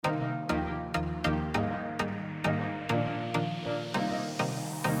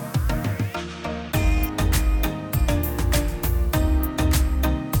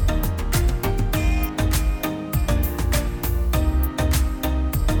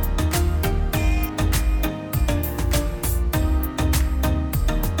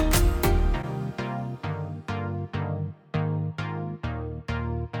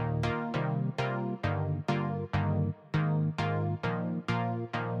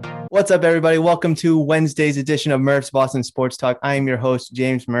What's up, everybody? Welcome to Wednesday's edition of Murph's Boston Sports Talk. I am your host,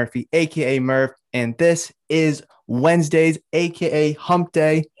 James Murphy, aka Murph, and this is Wednesday's, aka Hump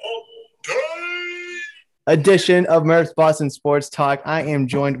Day edition of Murph's Boston Sports Talk. I am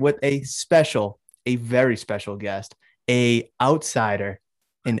joined with a very special guest, a outsider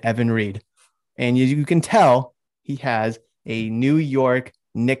in Evan Reed. And you can tell he has a New York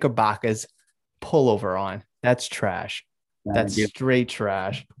Knickerbockers pullover on. That's trash. That's straight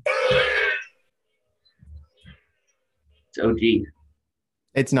trash. It's OG.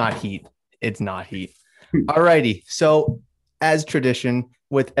 It's not heat. It's not heat. All righty. So, as tradition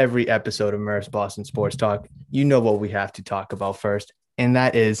with every episode of Murph's Boston Sports Talk, you know what we have to talk about first, and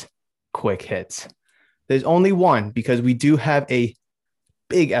that is quick hits. There's only one because we do have a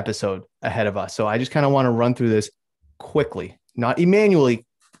big episode ahead of us. So, I just kind of want to run through this quickly, not Emmanuel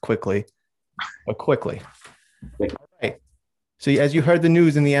quickly, but quickly. All right. So, as you heard the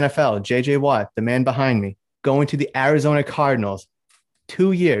news in the NFL, J.J. Watt, the man behind me, going to the Arizona Cardinals,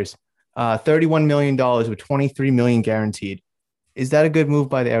 2 years, $31 million with $23 million guaranteed. Is that a good move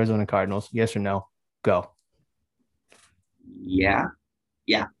by the Arizona Cardinals? Yes or no? Go. Yeah.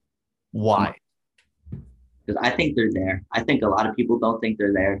 Why? Because I think they're there. I think a lot of people don't think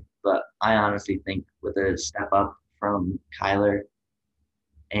they're there, but I honestly think with a step up from Kyler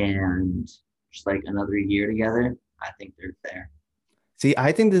and just like another year together, I think they're there. See,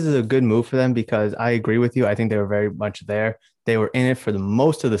 I think this is a good move for them because I agree with you. I think they were very much there. They were in it for the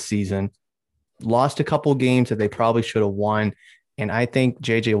most of the season, lost a couple games that they probably should have won. And I think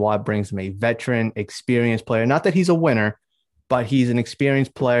J.J. Watt brings them a veteran, experienced player. Not that he's a winner, but he's an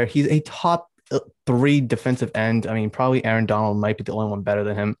experienced player. He's a top 3 defensive end. I mean, probably Aaron Donald might be the only one better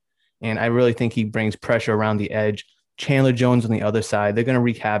than him. And I really think he brings pressure around the edge. Chandler Jones on the other side, they're going to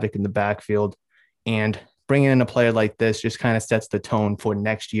wreak havoc in the backfield. And bringing in a player like this just kind of sets the tone for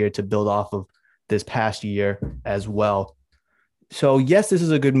next year to build off of this past year as well. So, yes, this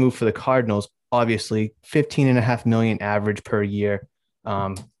is a good move for the Cardinals. Obviously, $15.5 million average per year.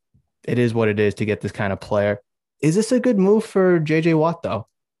 It is what it is to get this kind of player. Is this a good move for J.J. Watt, though,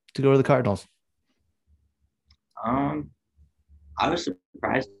 to go to the Cardinals? I was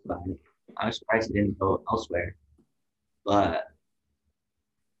surprised by it. I was surprised he didn't go elsewhere. But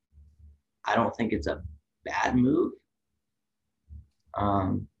I don't think it's a bad move.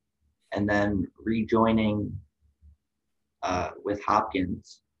 And then rejoining with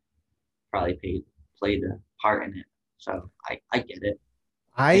Hopkins probably played a part in it. So I get it.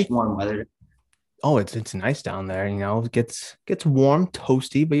 Just warm weather. Oh, it's nice down there. You know, it gets warm,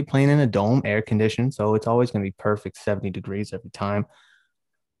 toasty, but you're playing in a dome, air conditioned, so it's always going to be perfect 70 degrees every time.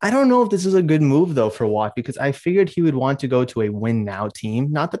 I don't know if this is a good move, though, for Watt, because I figured he would want to go to a win-now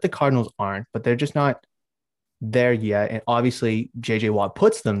team. Not that the Cardinals aren't, but they're just not there yet. And obviously, J.J. Watt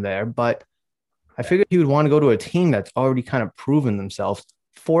puts them there, but I figured he would want to go to a team that's already kind of proven themselves.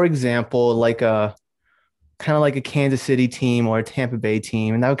 For example, like a Kansas City team or a Tampa Bay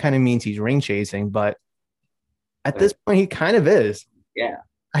team. And that kind of means he's ring chasing, but at this point, he kind of is. Yeah.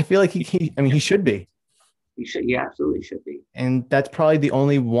 I feel like he should be. He absolutely should be. And that's probably the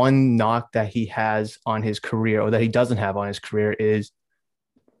only one knock that he has on his career, or that he doesn't have on his career, is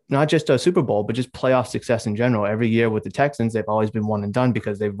not just a Super Bowl, but just playoff success in general. Every year with the Texans, they've always been one and done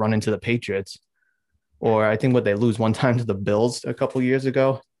because they've run into the Patriots. Or I think they lose one time to the Bills a couple years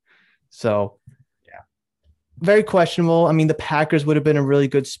ago. So, yeah, very questionable. I mean, the Packers would have been a really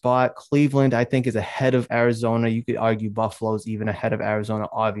good spot. Cleveland, I think, is ahead of Arizona. You could argue Buffalo's even ahead of Arizona,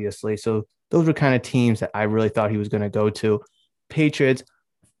 obviously. So those were kind of teams that I really thought he was going to go to. Patriots,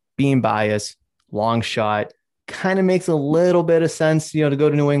 being biased, long shot, kind of makes a little bit of sense, to go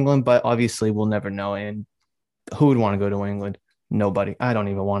to New England, but obviously we'll never know. And who would want to go to New England? Nobody. I don't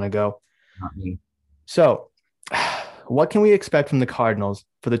even want to go. Not me. So, what can we expect from the Cardinals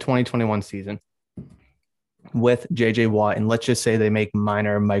for the 2021 season with J.J. Watt? And let's just say they make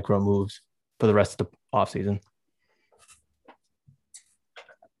minor micro moves for the rest of the offseason.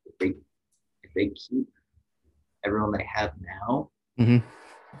 If they keep everyone they have now, I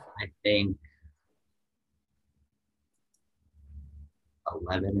think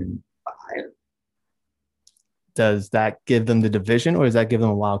 11-5. Does that give them the division, or does that give them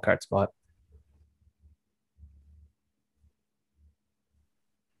a wild card spot?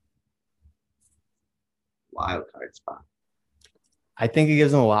 Wild card spot. I think it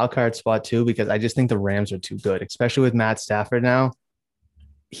gives them a wild card spot too, because I just think the Rams are too good, especially with Matt Stafford now.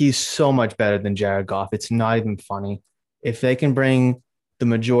 He's so much better than Jared Goff. It's not even funny. If they can bring the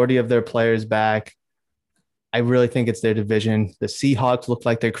majority of their players back, I really think it's their division. The Seahawks look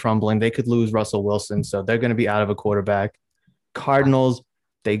like they're crumbling. They could lose Russell Wilson, so they're going to be out of a quarterback. Cardinals,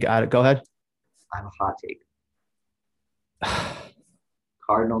 They got it. Go ahead. I have a hot take.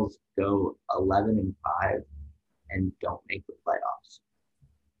 Cardinals go 11-5 and don't make the playoffs.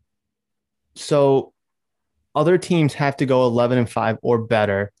 So other teams have to go 11-5 or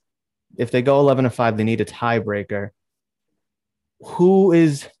better. If they go 11-5, they need a tiebreaker. Who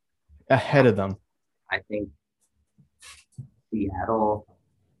is ahead of them? I think Seattle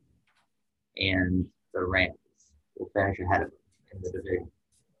and the Rams will finish ahead of them in the division.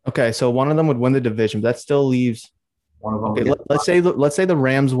 Okay, so one of them would win the division, but that still leaves. One of them. Okay, let's say the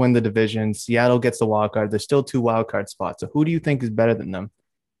Rams win the division. Seattle gets the wild card. There's still 2 wild card spots. So who do you think is better than them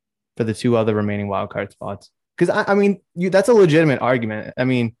for the 2 other remaining wild card spots? Because I mean, that's a legitimate argument. I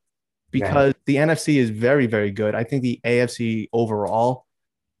mean, because the NFC is very, very good. I think the AFC overall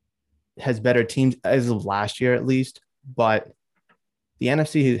has better teams as of last year, at least. But the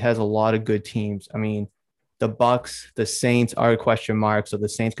NFC has a lot of good teams. I mean, the Bucks, the Saints are a question mark, so the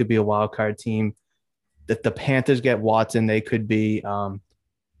Saints could be a wild card team. If the Panthers get Watson, they could be.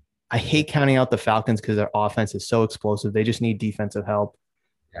 I hate counting out the Falcons because their offense is so explosive. They just need defensive help.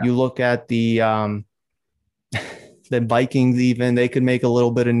 Yeah. You look at the the Vikings, even they could make a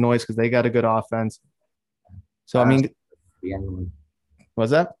little bit of noise because they got a good offense. So I mean,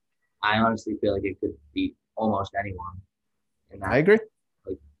 what's that? I honestly feel like it could beat almost anyone. I agree.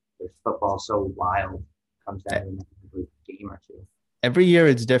 Like there's football so wild, comes down in a game or two. Every year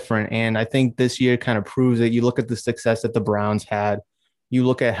it's different, and I think this year kind of proves it. You look at the success that the Browns had. You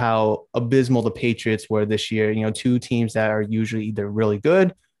look at how abysmal the Patriots were this year. 2 teams that are usually either really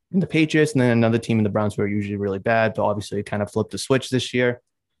good in the Patriots, and then another team in the Browns who are usually really bad. But obviously, it kind of flipped the switch this year.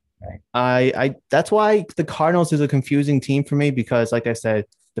 Right. I that's why the Cardinals is a confusing team for me because, like I said,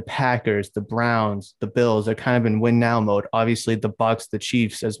 the Packers, the Browns, the Bills are kind of in win now mode. Obviously, the Bucks, the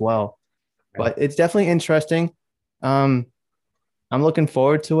Chiefs as well. Right. But it's definitely interesting. I'm looking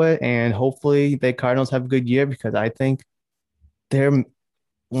forward to it, and hopefully the Cardinals have a good year because I think they're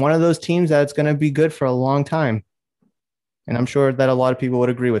one of those teams that's going to be good for a long time. And I'm sure that a lot of people would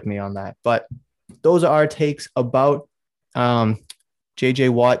agree with me on that. But those are our takes about J.J.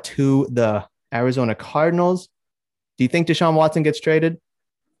 Watt to the Arizona Cardinals. Do you think Deshaun Watson gets traded?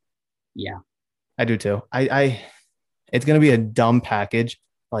 Yeah. I do too. It's going to be a dumb package,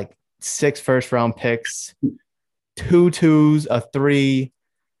 like 6 first-round picks, 2 2s, a 3,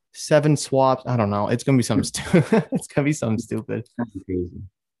 7 swaps. I don't know. It's gonna be something stupid. It's gonna be something stupid. That's crazy.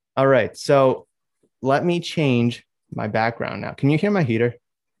 All right. So let me change my background now. Can you hear my heater?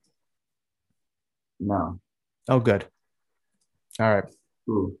 No. Oh, good. All right.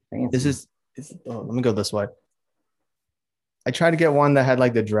 Ooh, fancy. This is let me go this way. I tried to get one that had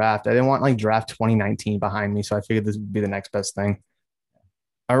like the draft. I didn't want like draft 2019 behind me, so I figured this would be the next best thing.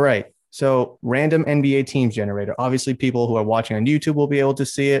 All right. So random NBA teams generator. Obviously, people who are watching on YouTube will be able to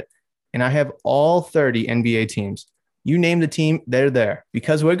see it. And I have all 30 NBA teams. You name the team, they're there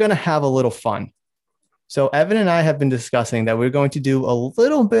because we're going to have a little fun. So Evan and I have been discussing that we're going to do a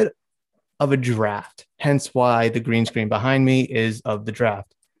little bit of a draft, hence why the green screen behind me is of the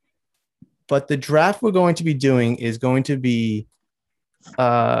draft. But the draft we're going to be doing is going to be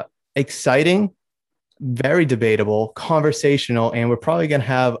exciting, very debatable, conversational, and we're probably going to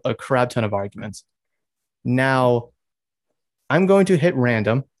have a crap ton of arguments. Now, I'm going to hit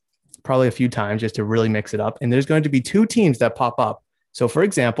random probably a few times just to really mix it up. And there's going to be 2 teams that pop up. So, for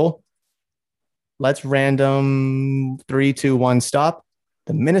example, let's random 3, 2, 1, stop.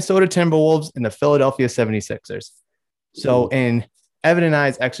 The Minnesota Timberwolves and the Philadelphia 76ers. So, in Evan and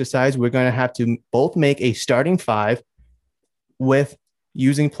I's exercise, we're going to have to both make a starting 5 with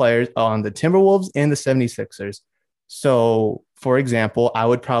using players on the Timberwolves and the 76ers. So, for example, I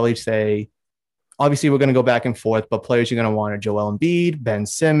would probably say, obviously, we're going to go back and forth, but players you're going to want are Joel Embiid, Ben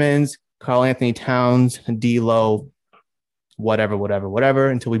Simmons, Karl Anthony Towns, D'Lo, whatever,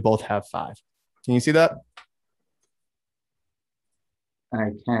 until we both have 5. Can you see that?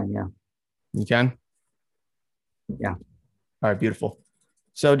 I can, yeah. You can? Yeah. All right, beautiful.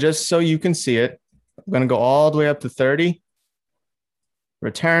 So just so you can see it, I'm going to go all the way up to 30.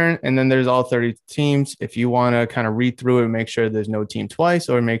 Return, and then there's all 30 teams. If you want to kind of read through it and make sure there's no team twice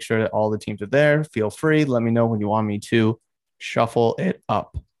or make sure that all the teams are there, feel free. Let me know when you want me to shuffle it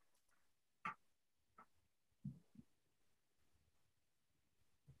up.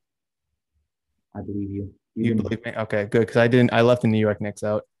 I believe you. You believe me? Okay, good. Because I left the New York Knicks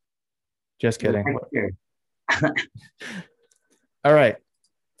out. Just kidding. All right.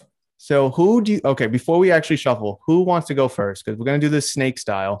 So before we actually shuffle, who wants to go first? Because we're going to do this snake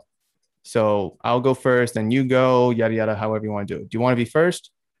style. So I'll go first, then you go, yada, yada, however you want to do it. Do you want to be first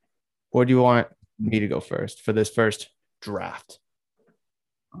or do you want me to go first for this first draft?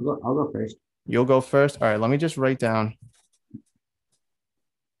 I'll go first. You'll go first. All right, let me just write down.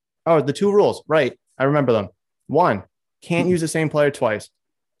 Oh, the two rules. Right. I remember them. One, can't use the same player twice.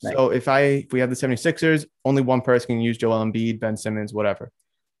 Right. So if we have the 76ers, only one person can use Joel Embiid, Ben Simmons, whatever.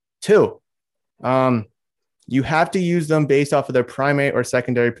 Two, you have to use them based off of their primary or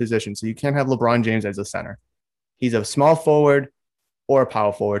secondary position. So you can't have LeBron James as a center. He's a small forward or a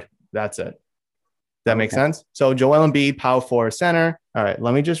power forward. That's it. That makes sense? So Joel Embiid, power forward, center. All right,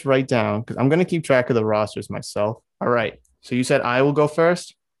 let me just write down because I'm going to keep track of the rosters myself. All right. So you said I will go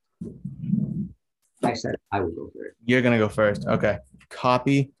first? I said I will go first. You're going to go first. Okay.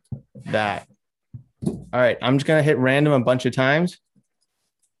 Copy that. All right. I'm just going to hit random a bunch of times.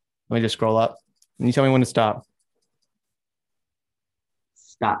 Let me just scroll up. And you tell me when to stop.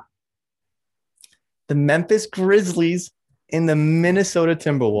 Stop. The Memphis Grizzlies and the Minnesota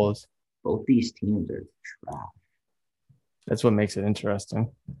Timberwolves. Both these teams are trash. That's what makes it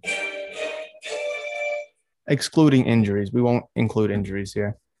interesting. Excluding injuries. We won't include injuries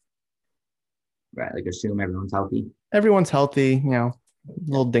here. Right. Like assume everyone's healthy. Everyone's healthy, a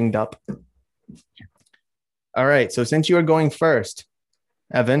little dinged up. All right. So since you are going first,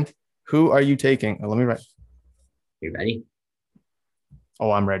 Evan, who are you taking? Oh, let me write. You ready?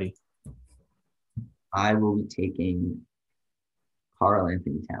 Oh, I'm ready. I will be taking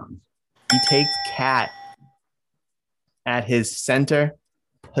Karl-Anthony Towns. He takes Cat at his center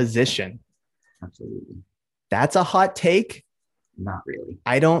position. Absolutely. That's a hot take. Not really.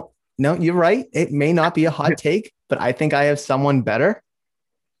 No, you're right. It may not be a hot take, but I think I have someone better.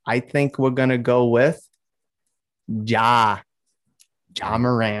 I think we're going to go with Ja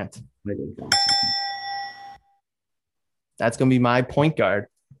Morant. That's going to be my point guard.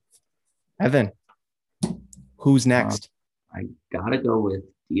 Evan, who's next? I got to go with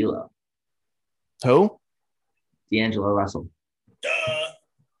D'Lo. Who? D'Angelo Russell.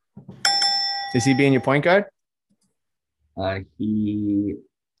 Is he being your point guard?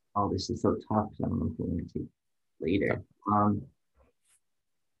 This is so tough because I don't know who I'm going to take later.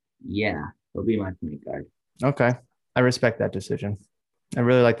 Yeah, he'll be my point guard. Okay. I respect that decision. I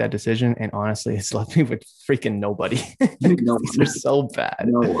really like that decision. And honestly, it's left me with freaking nobody. No These are so bad.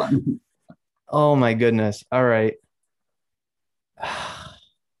 No one. Oh my goodness. All right.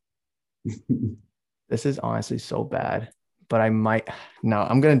 This is honestly so bad, but I'm going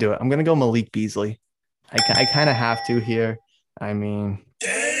to do it. I'm going to go Malik Beasley. I kind of have to here. I mean,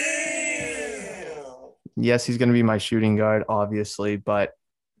 yes, he's going to be my shooting guard, obviously, but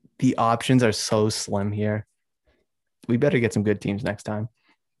the options are so slim here. We better get some good teams next time.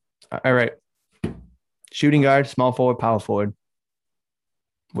 All right. Shooting guard, small forward, power forward.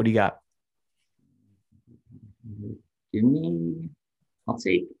 What do you got? I'll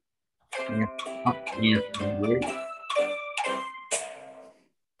take Anthony Edwards.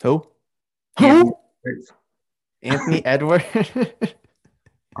 Who? Anthony Edwards.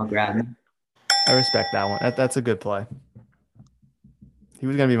 I'll grab him. I respect that one. That's a good play. He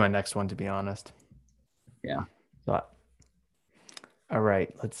was going to be my next one, to be honest. Yeah. But, all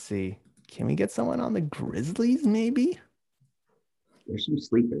right. Let's see. Can we get someone on the Grizzlies, maybe? There's some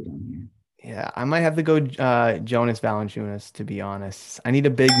sleepers on here. Yeah, I might have to go Jonas Valanciunas, to be honest. I need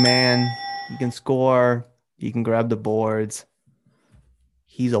a big man. He can score. He can grab the boards.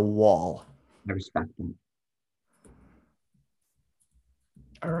 He's a wall. I respect him.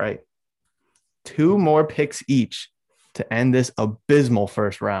 All right. 2 more picks each to end this abysmal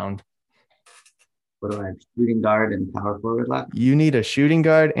first round. What do I have? Shooting guard and power forward left? You need a shooting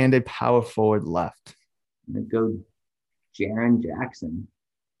guard and a power forward left. I'm going to go Jaren Jackson.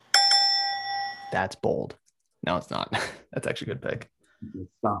 That's bold. No, it's not. That's actually a good pick.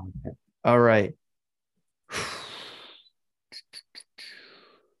 Solid pick. All right.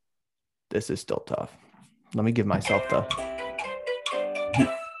 This is still tough. Let me give myself the...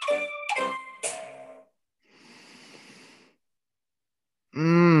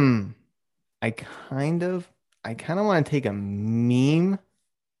 I kind of want to take a meme.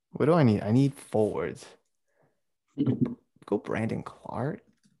 What do I need? I need forwards. Go Brandon Clark.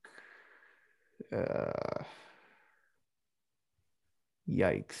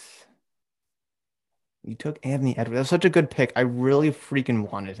 Yikes. You took Anthony Edwards. That's such a good pick. I really freaking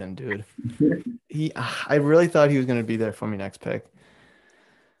wanted him, dude. I really thought he was going to be there for me next pick.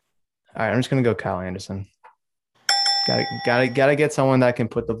 All right, I'm just going to go Kyle Anderson. Gotta get someone that can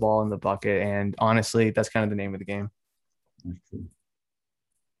put the ball in the bucket. And honestly, that's kind of the name of the game.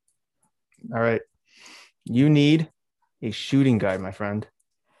 All right. You need a shooting guard, my friend.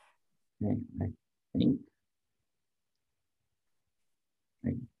 I think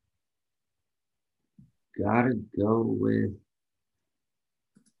I gotta go with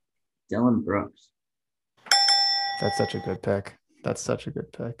Dylan Brooks. That's such a good pick. That's such a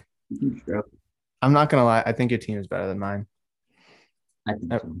good pick. He can stroke. I'm not gonna lie. I think your team is better than mine. I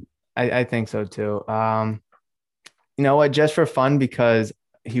think so. I think so too. You know what? Just for fun, because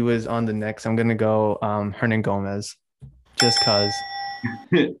he was on the Knicks, I'm gonna go Hernan Gomez. Just cause.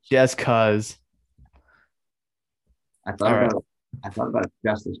 Just cause. I thought All right. about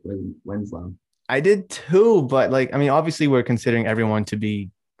Justice Winslow. I did too, but like, I mean, obviously we're considering everyone to be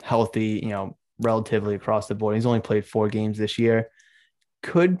healthy, relatively across the board. He's only played 4 games this year.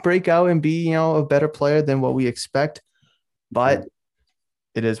 Could break out and be, a better player than what we expect, but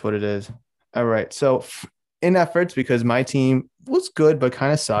it is what it is. All right. So in efforts, because my team was good, but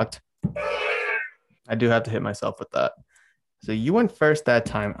kind of sucked, I do have to hit myself with that. So you went first that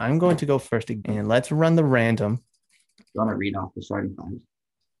time. I'm going to go first again. Let's run the random. You want to read off the starting fives?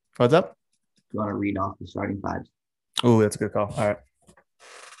 What's up? You want to read off the starting fives? Oh, that's a good call. All right.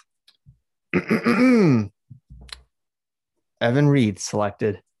 Evan Reed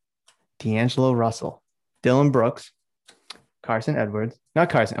selected D'Angelo Russell, Dylan Brooks, Carson Edwards. Not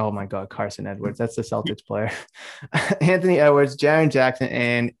Carson. Oh, my God. Carson Edwards. That's the Celtics player. Anthony Edwards, Jaren Jackson,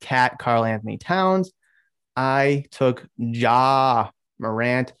 and Karl Anthony Towns. I took Ja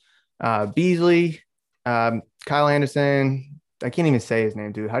Morant, Beasley, Kyle Anderson. I can't even say his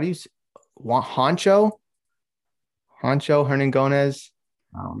name, dude. How do you want Honcho? Honcho Hernangomez.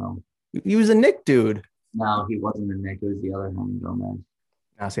 I don't know. He was a Knick dude. No, he wasn't a Knick. It was the other Hernangomez.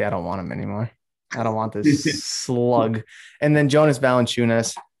 Now, see, I don't want him anymore. I don't want this slug. And then Jonas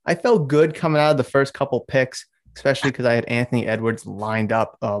Valanciunas. I felt good coming out of the first couple picks, especially because I had Anthony Edwards lined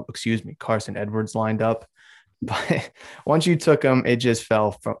up. Carson Edwards lined up. But once you took him, it just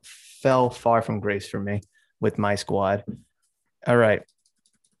fell far from grace for me with my squad. All right.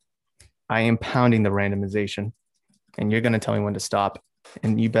 I am pounding the randomization, and you're going to tell me when to stop.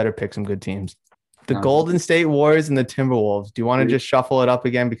 And you better pick some good teams. The Golden State Warriors and the Timberwolves. Do you want to just shuffle it up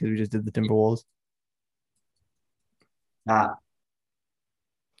again because we just did the Timberwolves?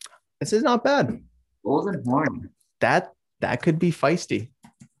 This is not bad. Bulls and Hornets. That could be feisty.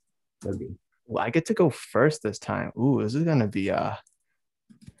 Could be. Well, I get to go first this time. Ooh, this is gonna be I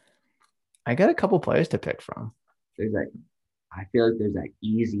got a couple players to pick from. I feel like there's that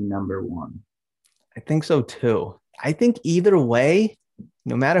easy number one. I think so too. I think either way,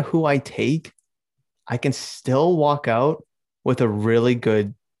 no matter who I take, I can still walk out with a really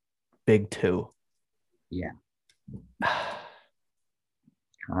good big two. Yeah.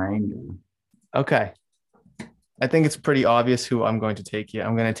 Kind of. Okay. I think it's pretty obvious who I'm going to take here.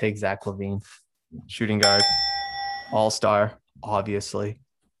 I'm going to take Zach LaVine, shooting guard, all-star, obviously,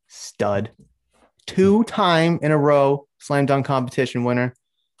 stud, 2-time in a row slam dunk competition winner.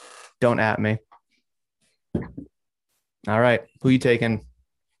 Don't at me. All right. Who you taking?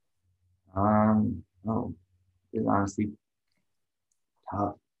 It's honestly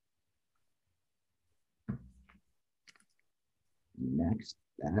tough. Next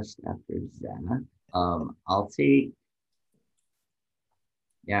best after Zach. I'll take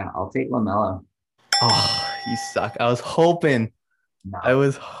LaMelo. Oh, you suck. I was hoping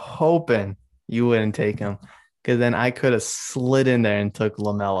you wouldn't take him, because then I could have slid in there and took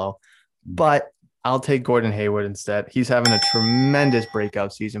LaMelo. But I'll take Gordon Hayward instead. He's having a tremendous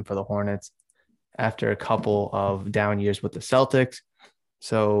breakout season for the Hornets after a couple of down years with the Celtics.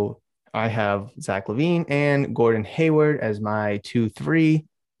 So I have Zach LaVine and Gordon Hayward as my 2-3.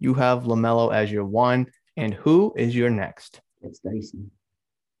 You have LaMelo as your 1. And who is your next? It's dicey.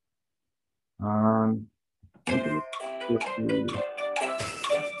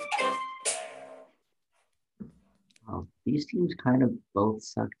 These teams kind of both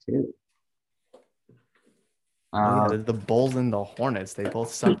suck too. The Bulls and the Hornets, they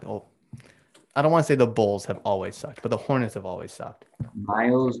both suck. Oh, I don't want to say the Bulls have always sucked, but the Hornets have always sucked.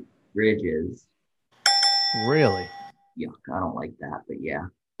 Miles Bridges. Really? Yuck, I don't like that, but yeah.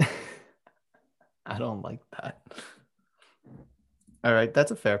 I don't like that. All right,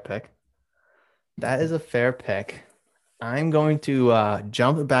 that's a fair pick. That is a fair pick. I'm going to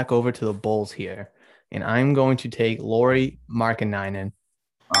jump back over to the Bulls here, and I'm going to take Lauri Markkanen.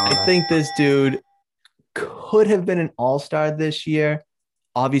 I think this dude could have been an all-star this year.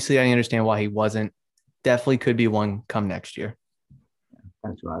 Obviously, I understand why he wasn't. Definitely could be one come next year.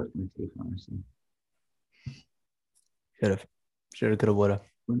 That's what I was going to take, honestly. Should have, could have, would have.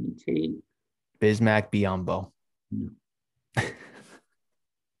 Let me take Bismack Biyombo. No.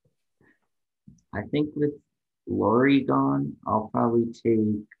 I think with Lauri gone, I'll probably take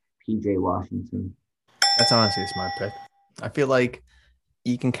PJ Washington. That's honestly a smart pick. I feel like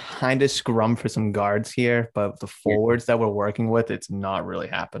you can kind of scrum for some guards here, but the forwards that we're working with, it's not really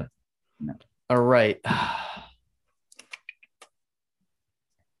happening. No. All right.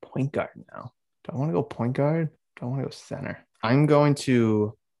 Point guard now. Do I want to go point guard? Do I want to go center? I'm going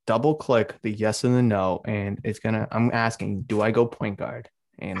to double click the yes and the no, and I'm asking, do I go point guard?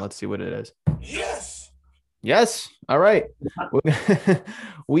 And let's see what it is. Yes. Yes. All right.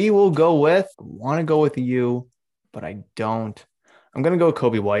 We will want to go with you, but I don't. I'm going to go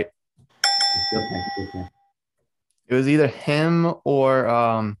Kobe White. Okay. It was either him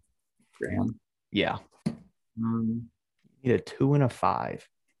or Graham. yeah. Um, Need a 2 and a 5.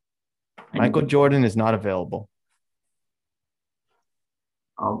 Michael Jordan is not available.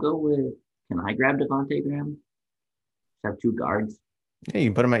 I'll go with. Can I grab Devontae Graham? Have 2 guards. Yeah, you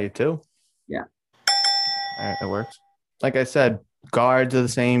can put him at your 2. Yeah. All right, that works. Like I said, guards are the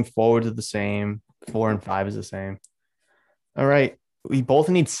same, forwards are the same, 4 and 5 is the same. All right, we both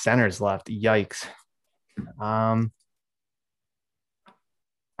need centers left. Yikes. I'm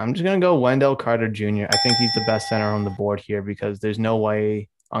just gonna go Wendell Carter Jr. I think he's the best center on the board here because there's no way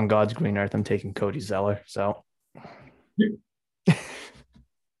on God's green earth I'm taking Cody Zeller. So I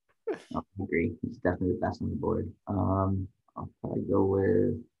agree. He's definitely the best on the board. I'll probably go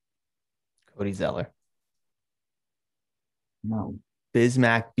with Cody Zeller. no.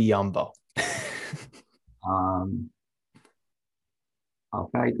 Bismack Biyombo. I'll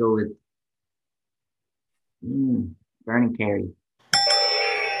probably go with Vernon Carey.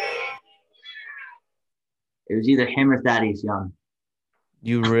 It was either him or Thaddeus Young.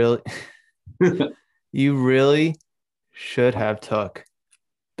 You really should have took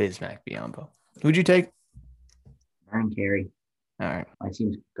Bismack Biyombo. Who'd you take? Vernon Carey. All right. My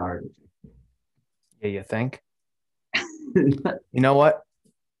team's garbage. Yeah, you think? You know what?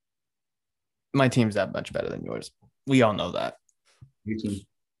 My team's that much better than yours. We all know that. Your team.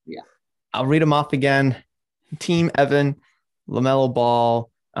 Yeah. I'll read them off again. Team Evan, LaMelo Ball,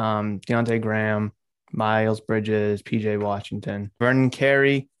 Deontay Graham, Miles Bridges, PJ Washington, Vernon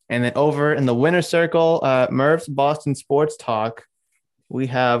Carey, and then over in the winner circle, Merv's Boston Sports Talk, we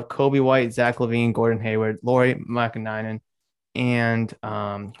have Kobe White, Zach LaVine, Gordon Hayward, Lauri Markkanen, and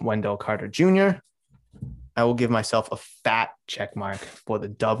Wendell Carter Jr. I will give myself a fat check mark for the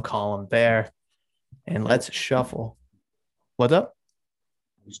dub column there. And let's shuffle. What's up?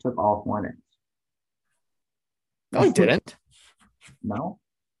 I just took all Hornets. No, he didn't. No?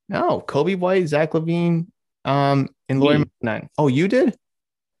 No, Kobe White, Zach LaVine, and Lauri Markkanen. Oh, you did?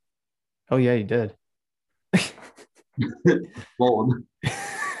 Oh, yeah, you did. Bold.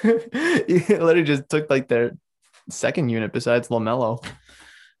 You literally just took like their second unit besides LaMelo.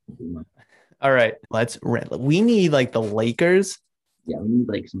 All right, we need like the Lakers. Yeah, we need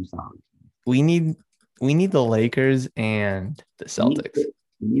like some songs. We need the Lakers and the Celtics.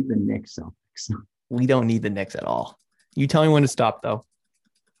 We need the Knicks Celtics. We don't need the Knicks at all. You tell me when to stop, though.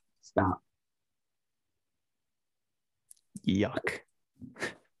 Stop. Yuck.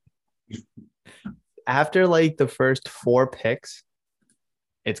 After like the first 4 picks,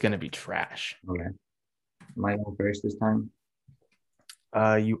 it's going to be trash. Okay. Am I going first this time?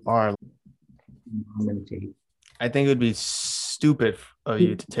 You are. I'm going to take. I think it would be stupid of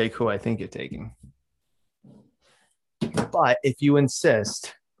you to take who I think you're taking. But if you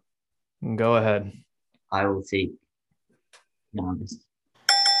insist, go ahead. I will take Giannis,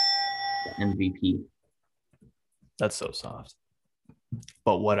 the MVP. That's so soft.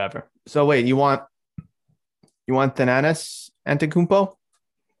 But whatever. So wait, you want Thanasis Antetokounmpo?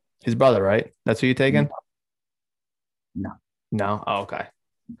 His brother, right? That's who you're taking? No. No? Oh, okay.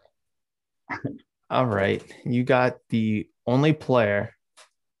 All right. You got the only player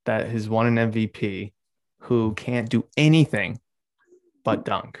that has won an MVP who can't do anything but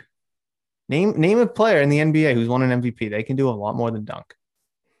dunk. Name a player in the NBA who's won an MVP. They can do a lot more than dunk.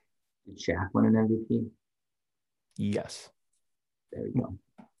 Did Shaq win an MVP? Yes. There we go.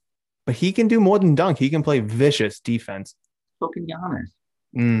 But he can do more than dunk. He can play vicious defense. So can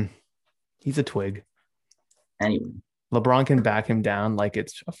Giannis. He's a twig. Anyway. LeBron can back him down like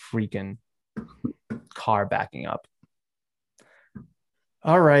it's a freaking car backing up.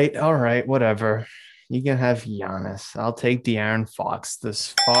 All right, whatever. You can have Giannis. I'll take De'Aaron Fox,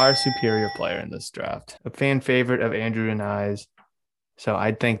 this far superior player in this draft. A fan favorite of Andrew and I's. So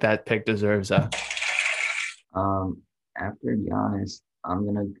I think that pick deserves a. After Giannis, I'm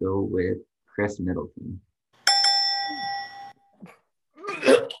gonna go with Chris Middleton.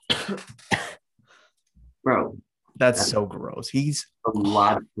 Bro, that's so gross. He's a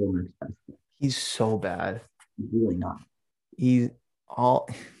lot of rumors. He's so bad. He's really not. He's all.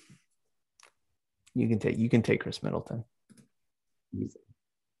 You can take Chris Middleton. Easy.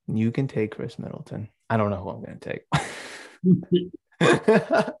 You can take Chris Middleton. I don't know who I'm going to take.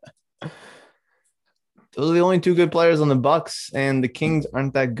 Those are the only two good players on the Bucks, and the Kings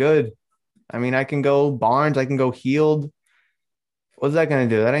aren't that good. I mean, I can go Barnes, I can go Healed. What's that going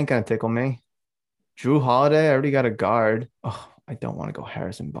to do? That ain't going to tickle me. Drew Holiday, I already got a guard. Oh, I don't want to go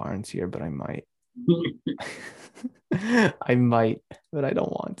Harrison Barnes here, but I might. I might, but I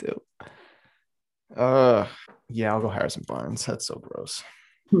don't want to. Yeah, I'll go Harrison Barnes. That's so gross.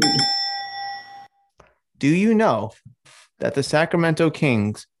 Do you know that the Sacramento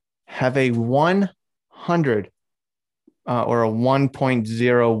Kings have a 100 or a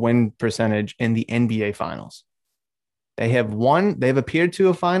 1.0 win percentage in the NBA Finals? They've appeared to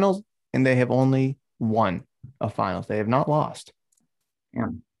a finals, and they have only won a finals. They have not lost. Yeah.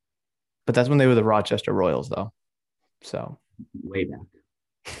 But that's when they were the Rochester Royals, though. So way back.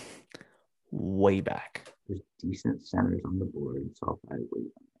 Way back. There's decent centers on the board, so I'll probably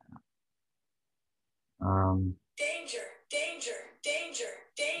wait on that. Danger.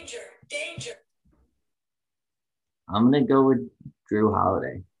 I'm gonna go with Drew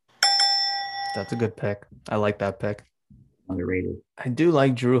Holiday. That's a good pick. I like that pick. Underrated. I do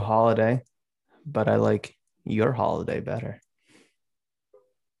like Drew Holiday, but I like your Holiday better.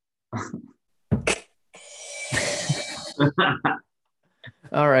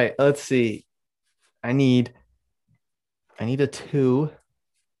 All right, let's see. I need a 2,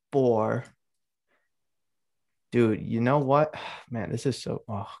 4. Dude, you know what? Man, this is so,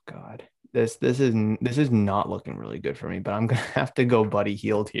 oh God. This is not looking really good for me, but I'm gonna have to go Buddy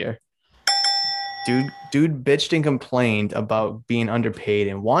Hield here. Dude bitched and complained about being underpaid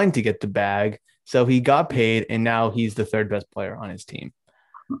and wanting to get the bag. So he got paid, and now he's the third best player on his team.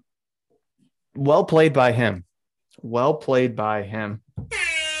 Well played by him.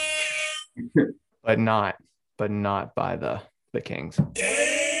 But not by the Kings.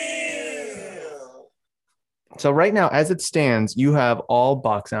 So right now, as it stands, you have all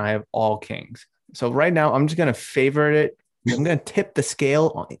Bucks and I have all Kings. So right now, I'm just going to favorite it. I'm going to tip the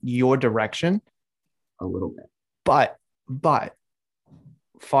scale on your direction. A little bit. But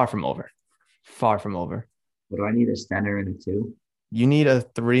far from over. What do I need? A center and a 2? You need a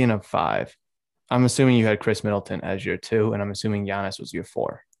 3 and a 5. I'm assuming you had Chris Middleton as your 2, and I'm assuming Giannis was your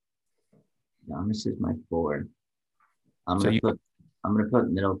 4. Giannis is my 4. I'm gonna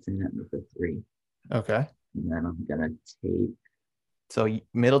put Middleton at the 3. Okay. And then I'm gonna take. So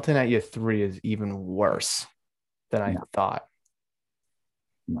Middleton at your 3 is even worse than I thought.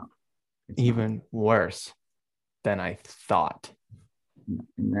 No. Even worse than I thought. No.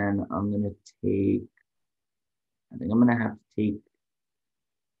 And then I'm gonna take. I think I'm gonna have to take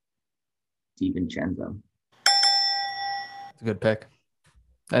DiVincenzo. That's a good pick.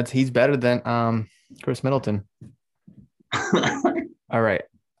 He's better than Chris Middleton. All right.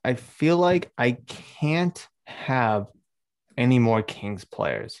 I feel like I can't have any more Kings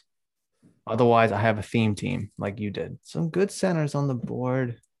players. Otherwise, I have a theme team like you did. Some good centers on the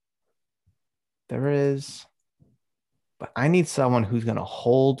board. There is. But I need someone who's going to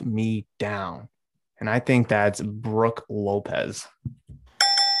hold me down. And I think that's Brook Lopez.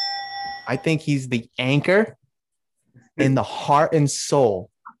 I think he's the anchor in the heart and soul,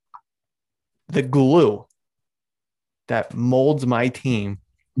 the glue that molds my team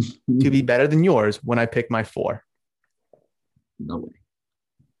to be better than yours when I pick my 4. No way.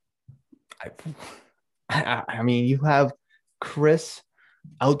 I mean, you have Chris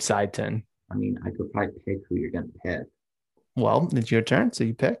Outsideton. I mean, I could probably pick who you're going to pick. Well, it's your turn, so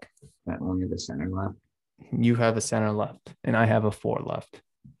you pick. I only have a center left. You have a center left, and I have a 4 left.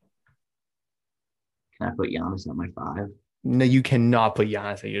 Can I put Giannis at my 5? No, you cannot put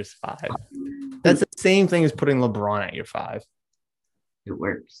Giannis at your 5. That's the same thing as putting LeBron at your 5. It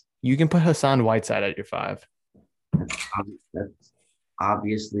works. You can put Hassan Whiteside at your 5. That's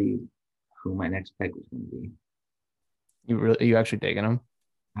obviously who my next pick was going to be. You actually digging him?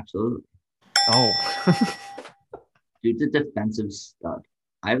 Absolutely. Oh. Dude's a defensive stud.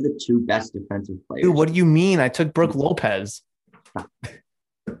 I have the 2 best defensive players. Dude, what do you mean? I took Brook Lopez. I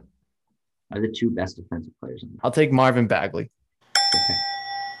have the 2 best defensive players. I'll take Marvin Bagley. Okay.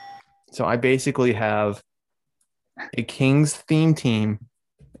 So I basically have a Kings theme team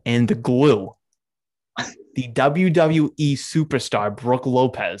and the glue, the WWE superstar Brook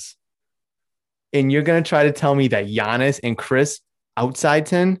Lopez. And you're going to try to tell me that Giannis and Chris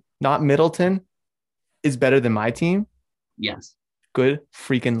Outsideton, not Middleton, is better than my team? Yes. Good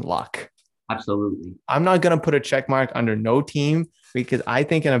freaking luck. Absolutely. I'm not going to put a check mark under no team because I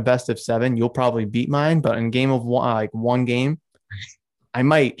think in a best of 7, you'll probably beat mine. But in game of one game, I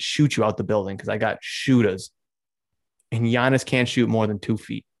might shoot you out the building because I got shooters. And Giannis can't shoot more than 2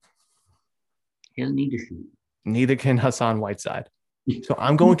 feet. He doesn't need to shoot. Neither can Hassan Whiteside. So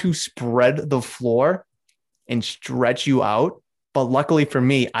I'm going to spread the floor and stretch you out. But luckily for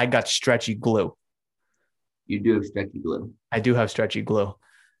me, I got stretchy glue. You do have stretchy glue. I do have stretchy glue.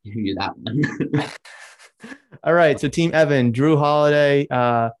 You do that one. All right. So Team Evan, Drew Holiday.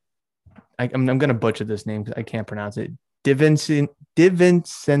 I'm going to butcher this name because I can't pronounce it. Divincent.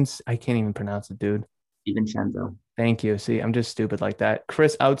 I can't even pronounce it, dude. DiVincenzo. Thank you. See, I'm just stupid like that.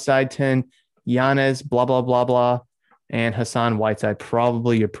 Chris Outside 10, Giannis, blah, blah, blah, blah. And Hassan Whiteside,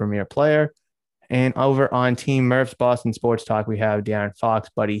 probably your premier player. And over on Team Murph's Boston Sports Talk, we have De'Aaron Fox,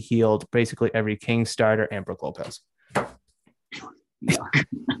 Buddy Hield, basically every Kings starter, and Brook Lopez.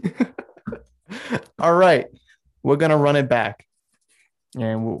 All right. We're going to run it back.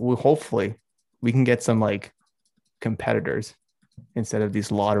 And we'll hopefully we can get some like competitors instead of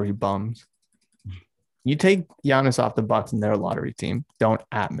these lottery bums. You take Giannis off the Bucks and their lottery team. Don't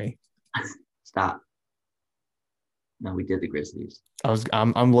at me. Stop. No, we did the Grizzlies.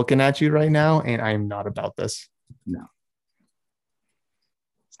 I'm looking at you right now, and I am not about this. No.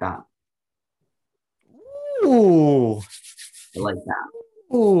 Stop. Ooh. I like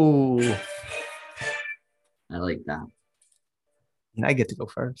that. Ooh. I like that. And I get to go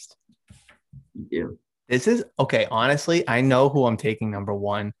first. You do. This is okay. Honestly, I know who I'm taking number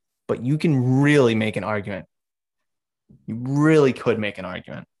one, but you can really make an argument. You really could make an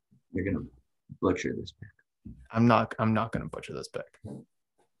argument. You're gonna butcher this pick. I'm not gonna butcher this pick.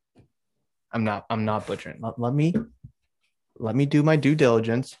 I'm not butchering. Let me do my due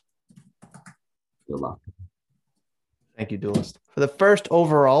diligence. Good luck. Thank you, Duelist. For the first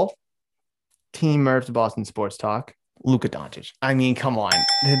overall, Team Murph's Boston Sports Talk, Luka Doncic. I mean, come on.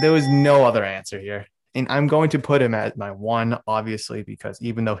 There was no other answer here. And I'm going to put him at my one, obviously, because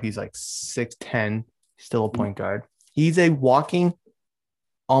even though he's like 6'10", still a point guard. He's a walking,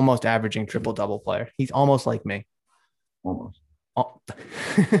 almost averaging triple-double player. He's almost like me. Almost. Oh.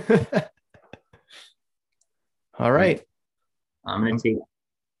 All right. I'm going to take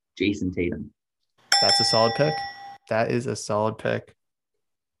Jason Tatum. That's a solid pick. That is a solid pick.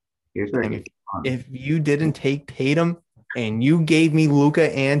 Here's where if you didn't take Tatum and you gave me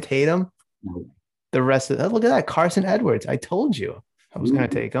Luka and Tatum, no. The rest of that, look at that. Carson Edwards. I told you I was going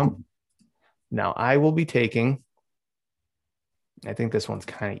to take him. Now I will be taking, I think this one's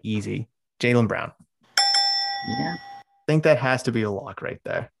kind of easy, Jaylen Brown. Yeah. I think that has to be a lock right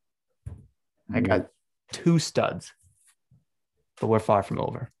there. I got two studs, but we're far from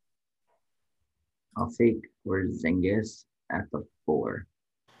over. I'll take Porzingis at the 4.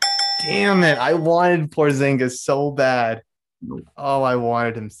 Damn it. I wanted Porzingis so bad. Nope. Oh, I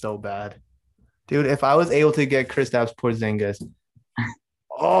wanted him so bad. Dude, if I was able to get Kristaps Porzingis,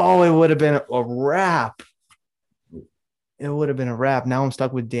 oh, it would have been a wrap. It would have been a wrap. Now I'm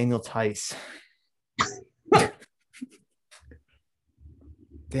stuck with Daniel Tice. Damn,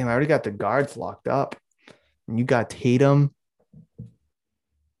 I already got the guards locked up. And you got Tatum.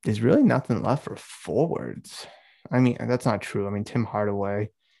 There's really nothing left for forwards. I mean, that's not true. I mean, Tim Hardaway.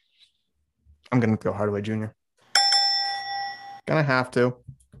 I'm going to go Hardaway Jr. Gonna have to.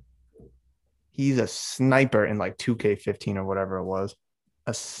 He's a sniper in like 2K15 or whatever it was.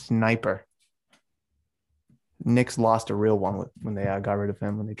 A sniper. Knicks lost a real one when they got rid of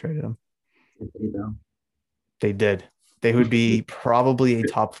him, when they traded him. They did. They would be probably a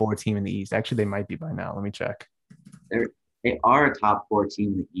top 4 team in the East. Actually, they might be by now. Let me check. They are a top 4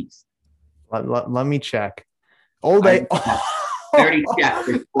 team in the East. Let me check. Oh, they. I already checked.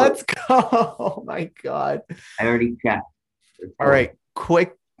 Let's go. Oh, my God. I already checked. All right.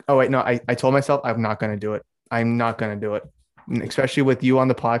 Quick. Oh, wait. No, I told myself I'm not going to do it. I'm not going to do it. Especially with you on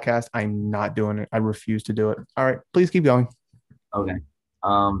the podcast. I'm not doing it. I refuse to do it. All right. Please keep going. Okay.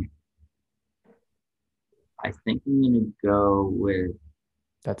 I think I'm going to go with.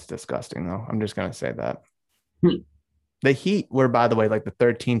 That's disgusting, though. I'm just going to say that. The Heat were, by the way, like the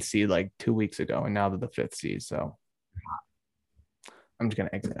 13th seed like 2 weeks ago, and now they're the 5th seed. So I'm just going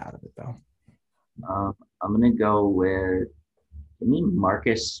to exit out of it, though. I'm going to go with, give me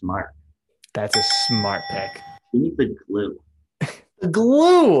Marcus Smart. That's a smart pick. Give me the glue. The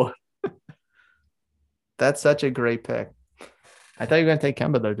glue. That's such a great pick. I thought you were going to take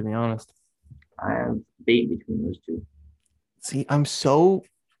Kemba, though, to be honest. I have debate between those two. See, I'm so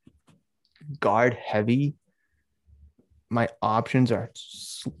guard heavy. My options are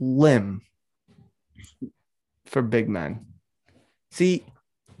slim for big men. See,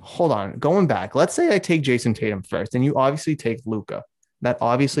 hold on. Going back, let's say I take Jason Tatum first, and you obviously take Luka. That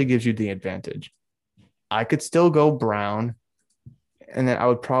obviously gives you the advantage. I could still go Brown, and then I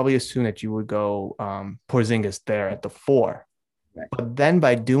would probably assume that you would go Porzingis there at the 4. Right. But then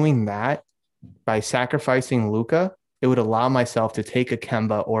by doing that, by sacrificing Luka, it would allow myself to take a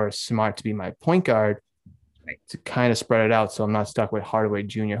Kemba or a Smart to be my point guard. to kind of spread it out so I'm not stuck with Hardaway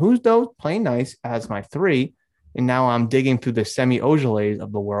Jr., who's though playing nice as my 3. And now I'm digging through the Semi Ojales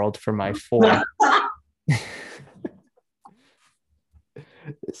of the world for my 4.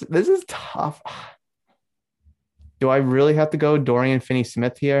 This is tough. Do I really have to go Dorian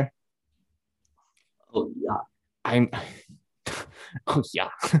Finney-Smith here? Oh yeah. Oh yeah.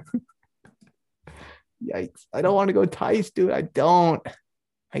 Yikes. I don't want to go Tice, dude. I don't.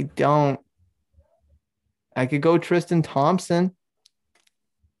 I could go Tristan Thompson.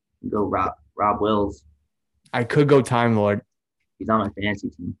 Go Rob Wills. I could go Time Lord. He's on my fantasy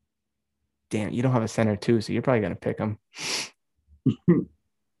team. Damn, you don't have a center too, so you're probably gonna pick him.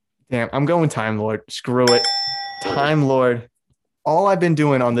 Damn, I'm going Time Lord. Screw it. Time Lord. All I've been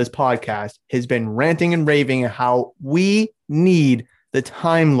doing on this podcast has been ranting and raving how we need the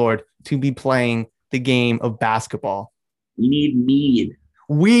Time Lord to be playing the game of basketball. We need mead.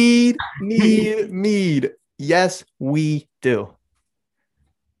 We need mead. Yes, we do.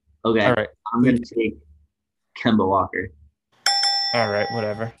 Okay. All right. I'm going to take Kemba Walker. All right,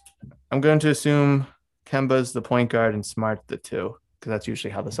 whatever. I'm going to assume Kemba's the point guard and Smart's the 2, because that's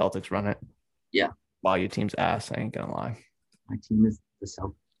usually how the Celtics run it. Yeah. Wow, your team's ass. I ain't going to lie. My team is the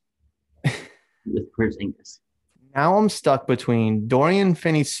Celtics with Porzingis. Now I'm stuck between Dorian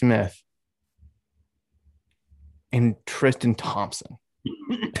Finney-Smith and Tristan Thompson.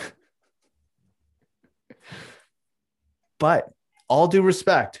 But all due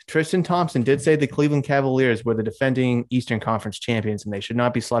respect, Tristan Thompson did say the Cleveland Cavaliers were the defending Eastern Conference champions and they should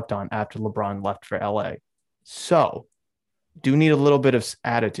not be slept on after LeBron left for LA. So, do need a little bit of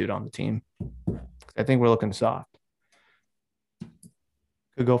attitude on the team. I think we're looking soft.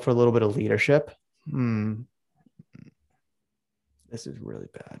 Could go for a little bit of leadership. This is really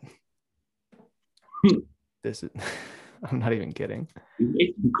bad. This is, I'm not even kidding. You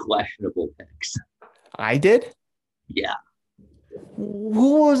made some questionable picks. I did? Yeah.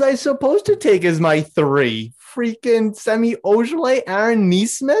 Who was I supposed to take as my 3? Freaking Semi Ojale, Aaron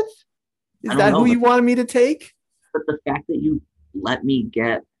Nesmith? Is that who you wanted me to take? But the fact that you let me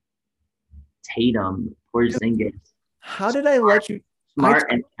get Tatum, Porzingis. How did I let you? Smart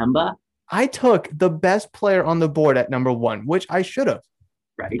and Kemba? I took the best player on the board at number 1, which I should have.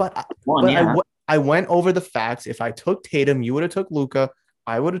 Right. But I went over the facts. If I took Tatum, you would have took Luka.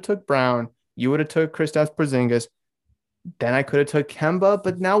 I would have took Brown. You would have took Kristaps Porzingis. Then I could have took Kemba,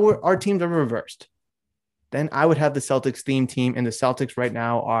 but now our teams are reversed. Then I would have the Celtics theme team, and the Celtics right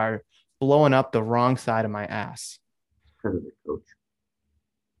now are blowing up the wrong side of my ass. Because of the coach.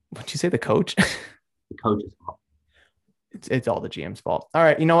 What'd you say, the coach? The coach's fault. It's all the GM's fault. All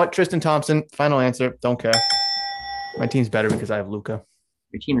right, you know what? Tristan Thompson, final answer. Don't care. My team's better because I have Luka.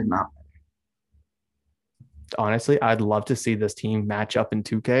 Your team is not better. Honestly, I'd love to see this team match up in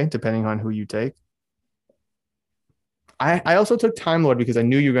 2K, depending on who you take. I also took Time Lord because I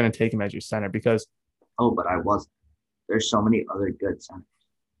knew you were going to take him as your center because. Oh, but I wasn't. There's so many other good centers.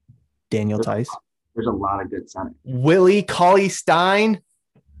 Daniel Tice. There's a lot of good centers. Willie Cauley-Stein.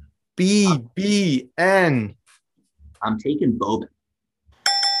 BBN. I'm taking Boban.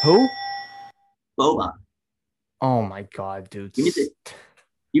 Who? Boban. Oh my God, dude. Give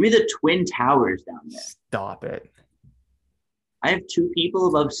me the Twin Towers down there. Stop it. I have 2 people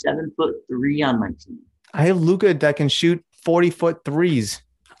above 7'3" on my team. I have Luka that can shoot 40-foot threes.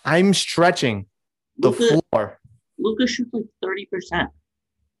 I'm stretching the floor. Luka shoots like 30%.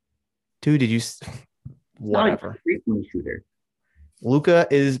 Dude, did you? Whatever. Not a frequently shooter. Luka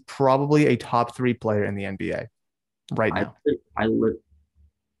is probably a top 3 player in the NBA right now.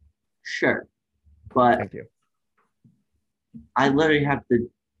 Sure, but thank you. I literally have the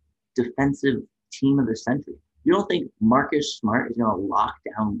defensive team of the century. You don't think Marcus Smart is going to lock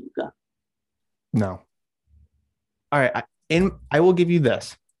down Luka? No. All right, I will give you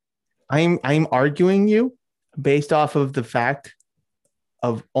this. I'm arguing you based off of the fact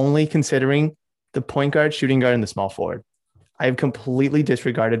of only considering the point guard, shooting guard, and the small forward. I have completely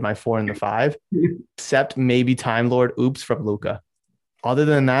disregarded my 4 and the 5, except maybe Time Lord oops from Luka. Other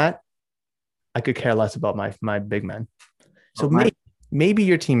than that, I could care less about my big men. So maybe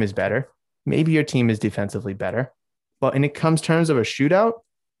your team is better. Maybe your team is defensively better. But when it comes terms of a shootout,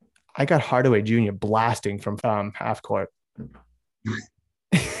 I got Hardaway Jr. blasting from half court.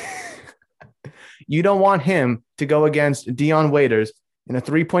 You don't want him to go against Dion Waiters in a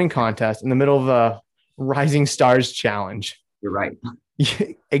 3-point contest in the middle of a Rising Stars challenge. You're right.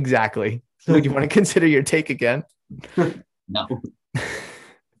 Exactly. So do you want to consider your take again? No.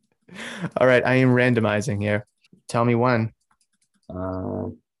 All right. I am randomizing here. Tell me when.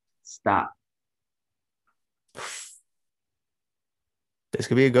 Stop. This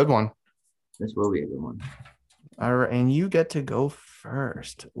could be a good one. This will be a good one. All right, and you get to go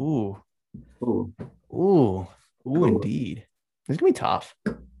first. Ooh, Oh, ooh, ooh, oh, indeed. This is gonna be tough.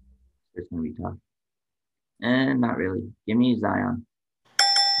 it's gonna be tough. And not really. Give me Zion,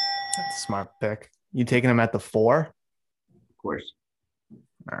 That's a smart pick. You taking him at the 4? of course.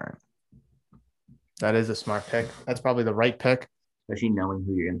 All right. That is a smart pick. That's probably the right pick. Especially knowing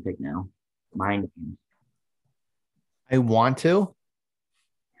who you're gonna pick now. Mind games. I want to.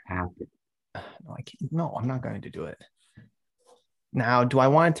 Have to. No, I can't. No, I'm not going to do it. Now, do I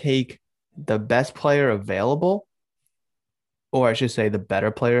want to take the best player available, or I should say the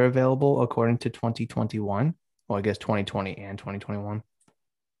better player available according to 2021? Well, I guess 2020 and 2021.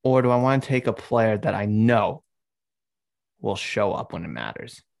 Or do I want to take a player that I know will show up when it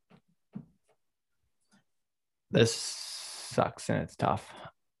matters? This sucks and it's tough.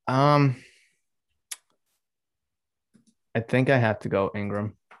 I think I have to go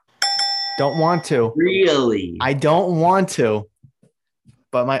Ingram. Don't want to. Really? I don't want to,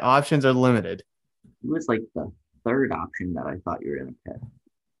 but my options are limited. It was like the third option that I thought you were gonna pick.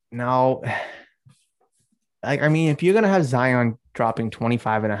 No, like, I mean, if you're going to have Zion dropping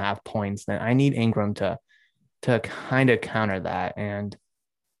 25 and a half points, then I need Ingram to kind of counter that. And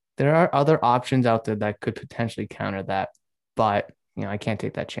there are other options out there that could potentially counter that, but I can't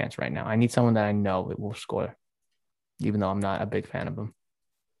take that chance right now. I need someone that I know it will score, even though I'm not a big fan of him.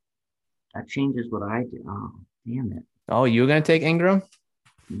 That changes what I did. Oh, damn it. Oh, you're going to take Ingram?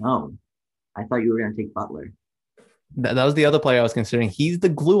 No. I thought you were gonna take Butler. That was the other player I was considering. He's the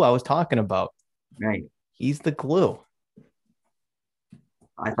glue I was talking about. Right. He's the glue.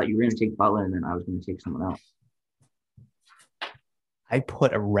 I thought you were gonna take Butler and then I was gonna take someone else. I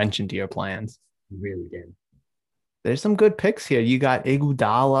put a wrench into your plans. You really did. There's some good picks here. You got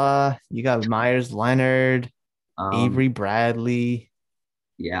Iguodala, you got Myers Leonard, Um, Avery Bradley.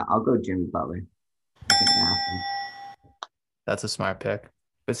 yeah, I'll go Jimmy Butler. I think I have That's a smart pick.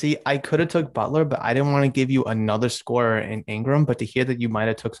 But see, I could have took Butler, but I didn't want to give you another scorer in Ingram. But to hear that you might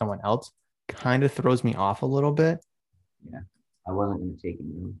have took someone else kind of throws me off a little bit. to. Yeah. I wasn't gonna take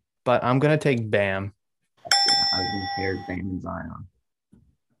him. But I'm gonna take Bam. Yeah, I was gonna pair Bam and Zion.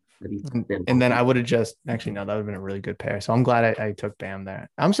 But he And then I would have just actually no, that would have been a really good pair. So I'm glad I took Bam there.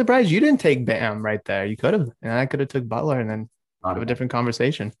 I'm surprised you didn't take Bam right there. You could have, and I could have took Butler and then thought have a of it. different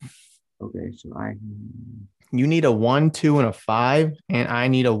conversation. Okay, so I You need a 1, 2, and a 5, and I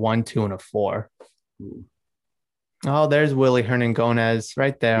need a 1, 2, and a 4. ooh. Oh, there's Willie Hernangomez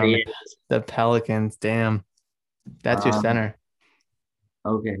right there on Yeah. the Pelicans. Damn, that's your Um, center.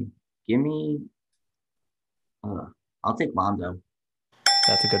 okay. Give me I'll take Lonzo.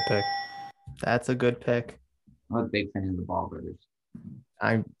 That's a good pick. That's a good pick. I'm a big fan of the Ball brothers.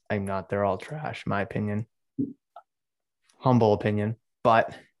 I'm not. They're all trash, my opinion. Humble opinion,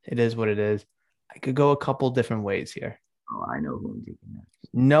 but it is what it is. I could go a couple different ways here. Oh, I know who I'm taking next.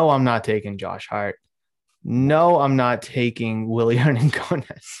 No, I'm not taking Josh Hart. No, I'm not taking Willie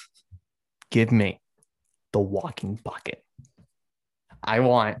Hernangomez. Give me the walking bucket. I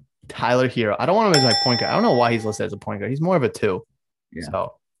want Tyler Hero. I don't want him as my point guard. I don't know why he's listed as a point guard. He's more of a 2. Yeah.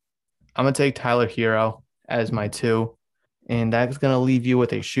 So I'm going to take Tyler Hero as my 2. And that's going to leave you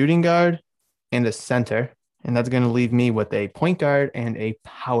with a shooting guard and a center. And that's going to leave me with a point guard and a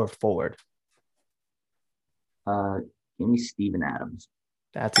power forward. Give me Steven Adams.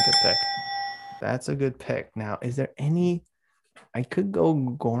 That's a good pick. That's a good pick. Now, is there any? I could go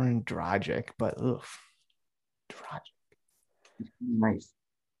Goran Dragic, but Dragic. Nice.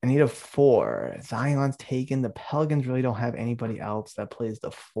 I need a 4. Zion's taken. The Pelicans really don't have anybody else that plays